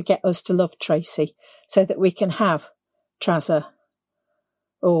order to get us to love Tracy, so that we can have Trazza,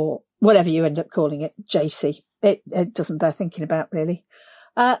 or whatever you end up calling it, JC. It doesn't bear thinking about, really.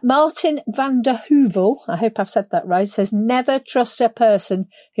 Martin van der Heuvel, I hope I've said that right, says never trust a person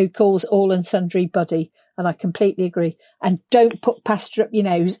who calls all and sundry buddy. And I completely agree. And don't put pasta up your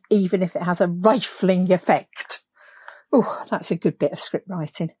nose, even if it has a rifling effect. Oh, that's a good bit of script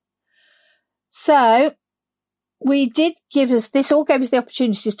writing. So we did this all gave us the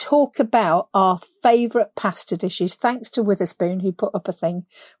opportunity to talk about our favourite pasta dishes, thanks to Witherspoon, who put up a thing,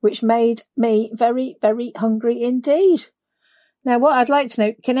 which made me very, very hungry indeed. Now, what I'd like to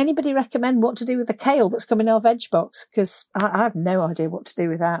know, can anybody recommend what to do with the kale that's come in our veg box? Because I have no idea what to do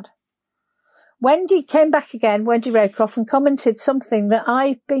with that. Wendy came back again, Wendy Raycroft, and commented something that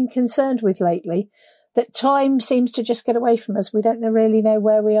I've been concerned with lately, that time seems to just get away from us. We don't really know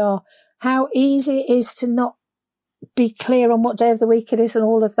where we are, how easy it is to not be clear on what day of the week it is and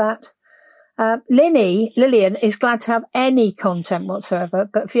all of that. Lillian is glad to have any content whatsoever,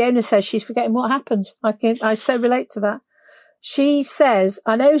 but Fiona says she's forgetting what happens. I so relate to that. She says,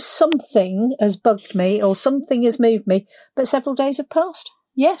 I know something has bugged me or something has moved me, but several days have passed.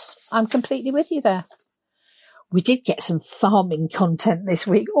 Yes, I'm completely with you there. We did get some farming content this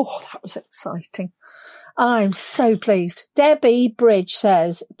week. Oh, that was exciting. I'm so pleased. Debbie Bridge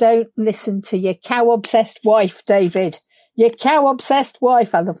says, don't listen to your cow-obsessed wife, David. Your cow-obsessed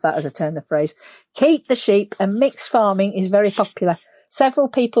wife. I love that as a turn of phrase. Keep the sheep, and mixed farming is very popular. Several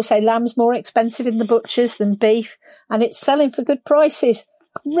people say lamb's more expensive in the butchers than beef, and it's selling for good prices.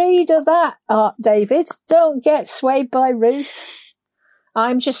 Read of that, Art David. Don't get swayed by Ruth.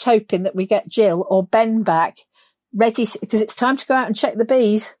 I'm just hoping that we get Jill or Ben back ready, because it's time to go out and check the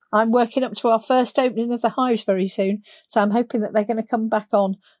bees. I'm working up to our first opening of the hives very soon, so I'm hoping that they're going to come back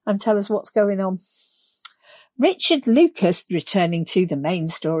on and tell us what's going on. Richard Lucas returning to the main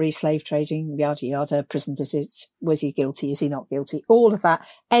story, slave trading, yada yada, prison visits. Was he guilty? Is he not guilty? All of that.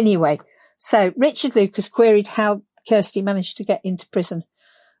 Anyway, so Richard Lucas queried how Kirsty managed to get into prison.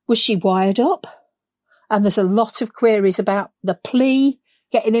 Was she wired up? And there's a lot of queries about the plea,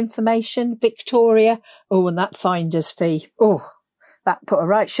 getting information, Victoria. Oh, and that finder's fee. Oh, that put a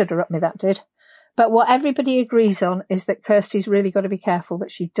right shudder up me, that did. But what everybody agrees on is that Kirsty's really got to be careful that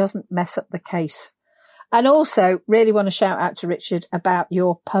she doesn't mess up the case. And also really want to shout out to Richard about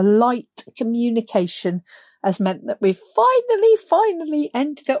your polite communication has meant that we've finally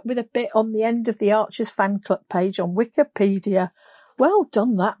ended up with a bit on the end of the Archers fan club page on Wikipedia. Well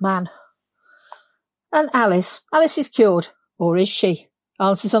done, that man. And Alice is cured. Or is she?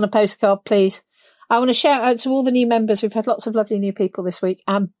 Answers on a postcard, please. I want to shout out to all the new members. We've had lots of lovely new people this week.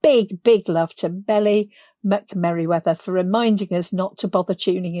 And big, big love to Melly McMerriweather for reminding us not to bother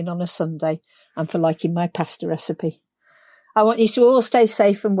tuning in on a Sunday and for liking my pasta recipe. I want you to all stay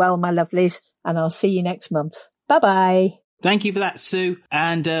safe and well, my lovelies, and I'll see you next month. Bye-bye. Thank you for that, Sue.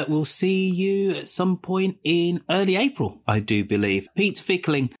 And we'll see you at some point in early April, I do believe. Pete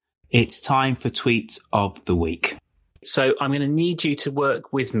Fickling, it's time for Tweets of the Week. So I'm going to need you to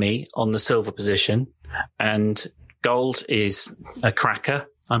work with me on the silver position, and gold is a cracker.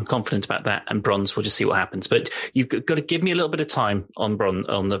 I'm confident about that, and bronze, we'll just see what happens. But you've got to give me a little bit of time on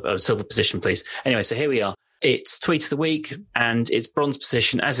the silver position, please. Anyway, so here we are. It's Tweet of the Week, and it's bronze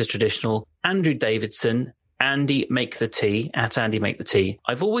position, as is traditional. Andrew Davidson, Andy Make the Tea, at Andy Make the Tea.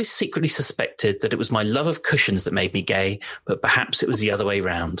 I've always secretly suspected that it was my love of cushions that made me gay, but perhaps it was the other way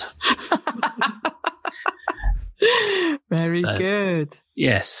round. Very good.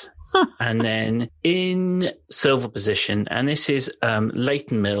 Yes. And then in silver position, and this is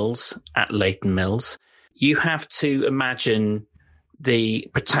Leighton Mills, at Leighton Mills, you have to imagine the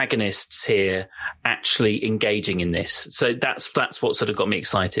protagonists here actually engaging in this. So that's what sort of got me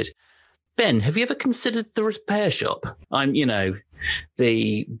excited. Ben, have you ever considered the repair shop?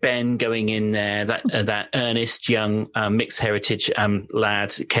 The Ben going in there, that earnest young mixed heritage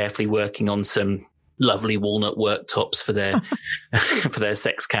lad carefully working on some lovely walnut worktops for their for their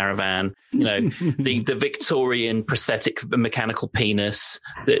sex caravan. The Victorian prosthetic mechanical penis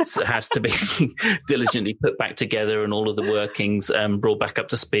that has to be diligently put back together, and all of the workings brought back up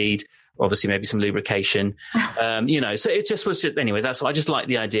to speed. Obviously, maybe some lubrication. So it just was anyway. That's I just like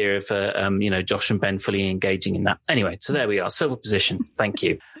the idea of Josh and Ben fully engaging in that. Anyway, so there we are, silver position. Thank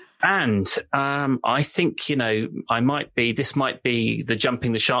you. And I think, this might be the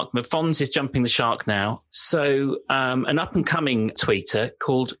jumping the shark. Fonz is jumping the shark now. So an up-and-coming tweeter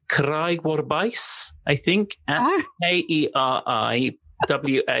called Craig Warbis, I think, at KERIWARBIS.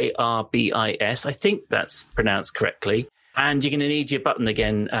 I think that's pronounced correctly. And you're going to need your button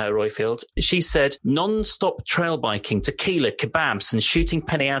again, Royfield. She said, non-stop trail biking, tequila, kebabs, and shooting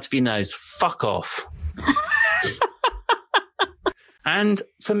penny out of your nose. Fuck off. And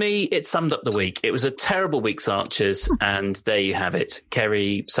for me, it summed up the week. It was a terrible week's Archers, and there you have it.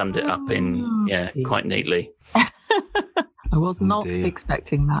 Kerry summed it up quite neatly. I was not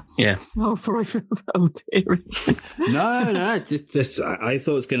expecting that. Yeah. Oh, Roifield, oh dear. No, just I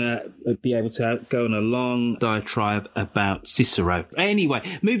thought it was going to be able to go on a long diatribe about Cicero. Anyway,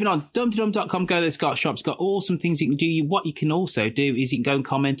 moving on. Dumtydum.com, go there, it's got shops, got awesome things you can do. What you can also do is you can go and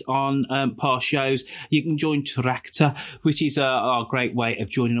comment on past shows. You can join Tractor, which is a great way of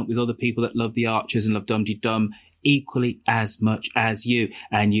joining up with other people that love the Archers and love Dum Tee Dum equally as much as you,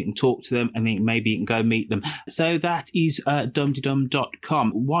 and you can talk to them and then maybe you can go meet them. So that is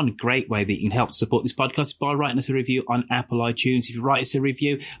dumtydum.com. One great way that you can help support this podcast is by writing us a review on Apple iTunes. If you write us a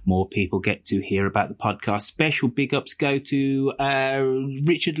review, more people get to hear about the podcast. Special big ups go to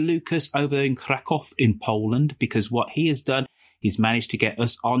Richard Lucas over in Krakow in Poland, because what he has done, he's managed to get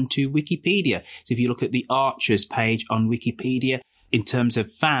us onto Wikipedia. So if you look at the Archers page on Wikipedia, in terms of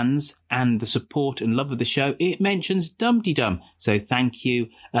fans and the support and love of the show, it mentions Dum Tee Dum. So thank you,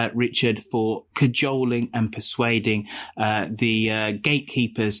 Richard, for cajoling and persuading the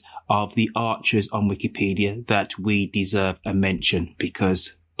gatekeepers of the Archers on Wikipedia that we deserve a mention,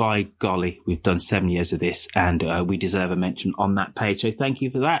 because by golly, we've done 7 years of this and we deserve a mention on that page. So thank you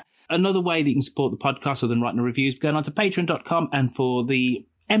for that. Another way that you can support the podcast other than writing reviews, going on to patreon.com, and for the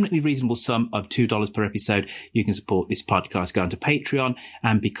eminently reasonable sum of $2 per episode, you can support this podcast. Go on to Patreon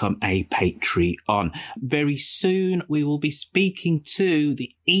and become a Patreon. Very soon, we will be speaking to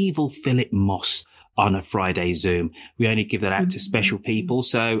the evil Philip Moss on a Friday Zoom. We only give that out to special people.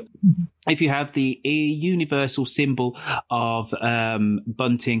 So if you have the universal symbol of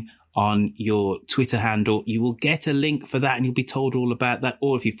bunting on your Twitter handle, you will get a link for that and you'll be told all about that,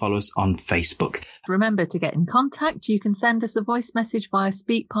 or if you follow us on Facebook. Remember to get in contact. You can send us a voice message via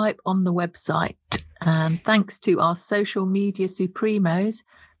SpeakPipe on the website. And thanks to our social media supremos,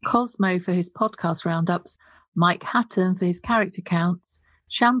 Cosmo for his podcast roundups, Mike Hatton for his character counts,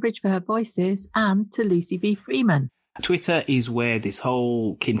 Shambridge for her voices, and to Lucy B. Freeman. Twitter is where this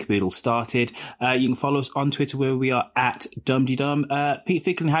whole kin-caboodle started. You can follow us on Twitter where we are at Dumdydum. Pete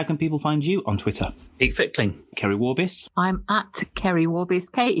Fickling, how can people find you on Twitter? Pete Fickling. Kerry Warbis. I'm at Kerry Warbis,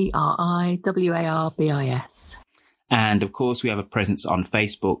 KeriWarbis. And of course, we have a presence on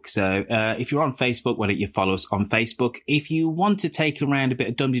Facebook. So if you're on Facebook, why don't you follow us on Facebook? If you want to take around a bit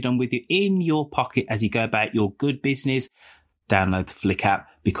of Dumdydum with you in your pocket as you go about your good business, download the Flick app,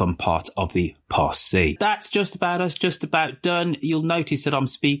 become part of the posse. That's just about us, just about done. You'll notice that I'm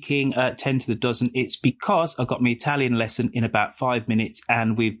speaking 10 to the dozen. It's because I got my Italian lesson in about 5 minutes,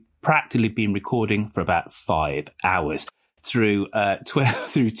 and we've practically been recording for about 5 hours through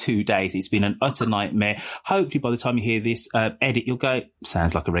 2 days. It's been an utter nightmare. Hopefully by the time you hear this edit, you'll go,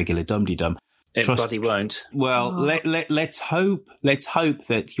 sounds like a regular Dumdydum. It bloody won't. Well, let's hope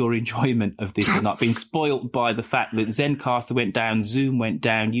that your enjoyment of this has not been spoilt by the fact that Zencastr went down, Zoom went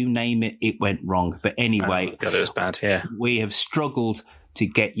down, you name it, it went wrong. But anyway, God, it was bad. Yeah, we have struggled to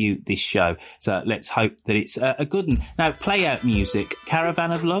get you this show, so let's hope that it's a good one. Now, play out music.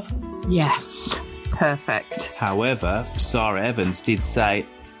 Caravan of Love. Yes, perfect. However, Sarah Evans did say,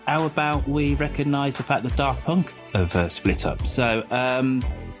 "How about we recognise the fact that Daft Punk have split up?" So.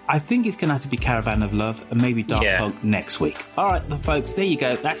 I think it's going to have to be Caravan of Love and maybe Daft Punk next week. All right, folks, there you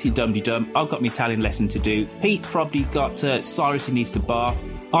go. That's your Dumdydum. I've got my Italian lesson to do. Pete probably got Cyrus who needs to bath.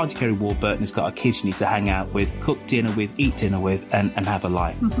 Auntie Kerry Warburton has got a kid she needs to hang out with, cook dinner with, eat dinner with, and have a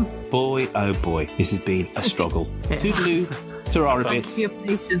life. Boy, oh boy, this has been a struggle. Toodaloo, ta-ra a bit. Thank you for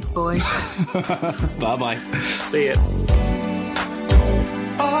your patience, boys. Bye-bye. See ya.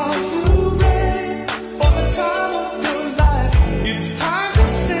 Are you ready for the time of your life? It's time.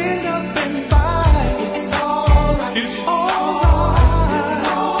 It's alright. It's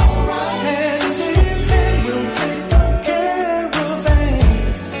alright. Hand in hand, we'll take a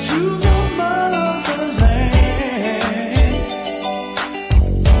caravan to the motherland.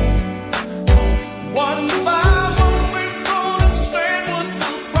 One by one, we're gonna stand with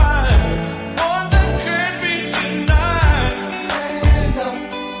the pride, one that can't be denied.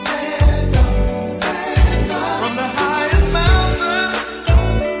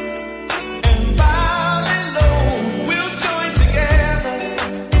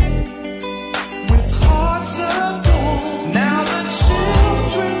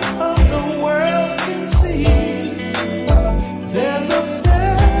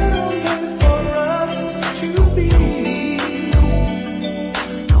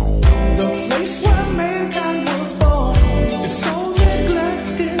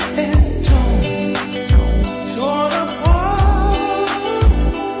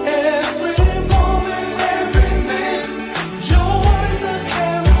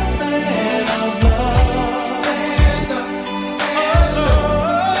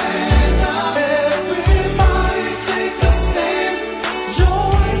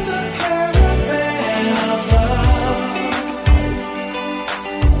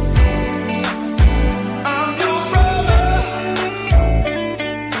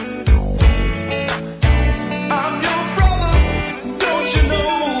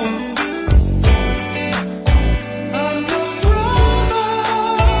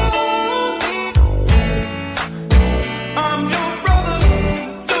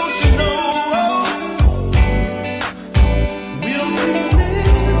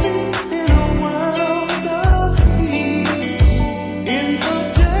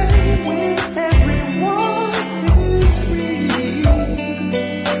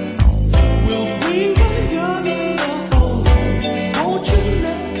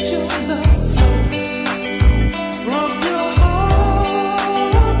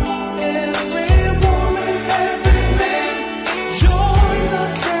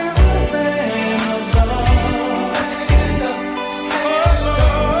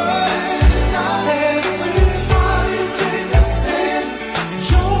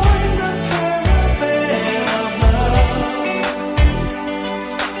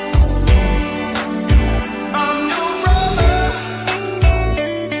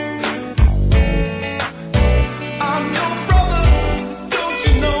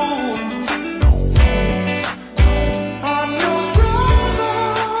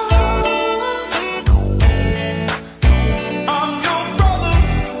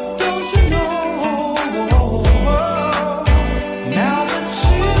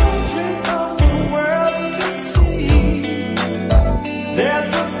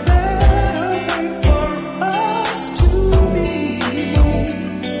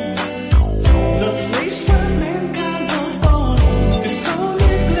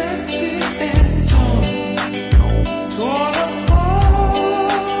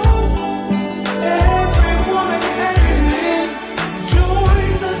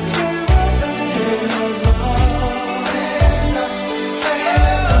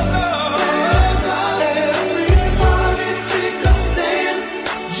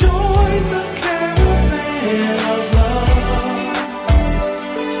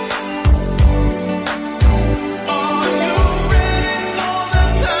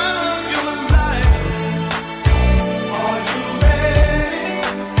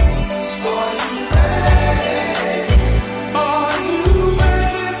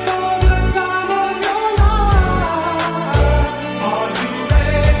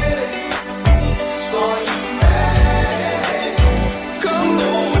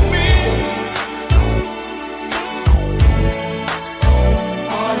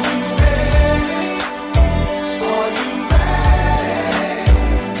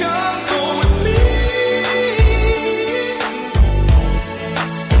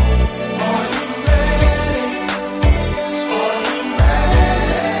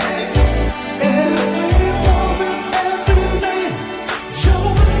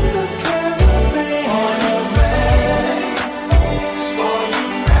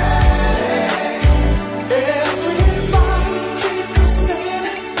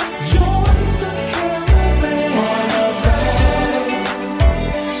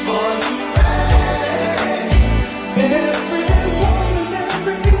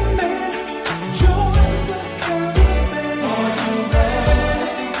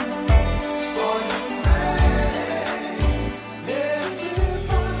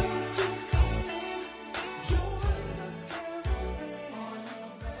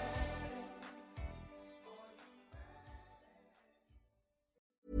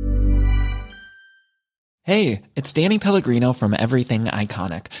 Hey, it's Danny Pellegrino from Everything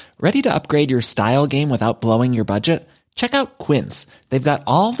Iconic. Ready to upgrade your style game without blowing your budget? Check out Quince. They've got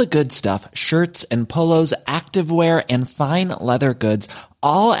all the good stuff, shirts and polos, activewear, and fine leather goods,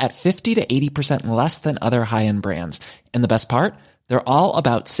 all at 50 to 80% less than other high-end brands. And the best part? They're all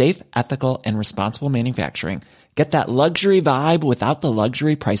about safe, ethical, and responsible manufacturing. Get that luxury vibe without the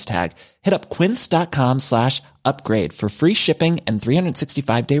luxury price tag. Hit up quince.com/upgrade for free shipping and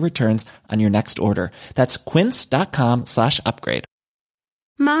 365-day returns on your next order. That's quince.com/upgrade.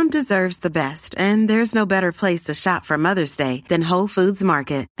 Mom deserves the best, and there's no better place to shop for Mother's Day than Whole Foods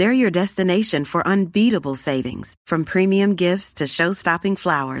Market. They're your destination for unbeatable savings, from premium gifts to show-stopping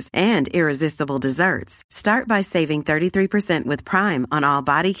flowers and irresistible desserts. Start by saving 33% with Prime on all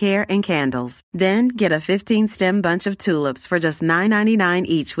body care and candles. Then get a 15-stem bunch of tulips for just $9.99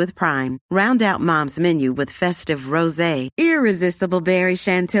 each with Prime. Round out Mom's menu with festive rosé, irresistible berry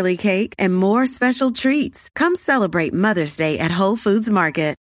chantilly cake, and more special treats. Come celebrate Mother's Day at Whole Foods Market.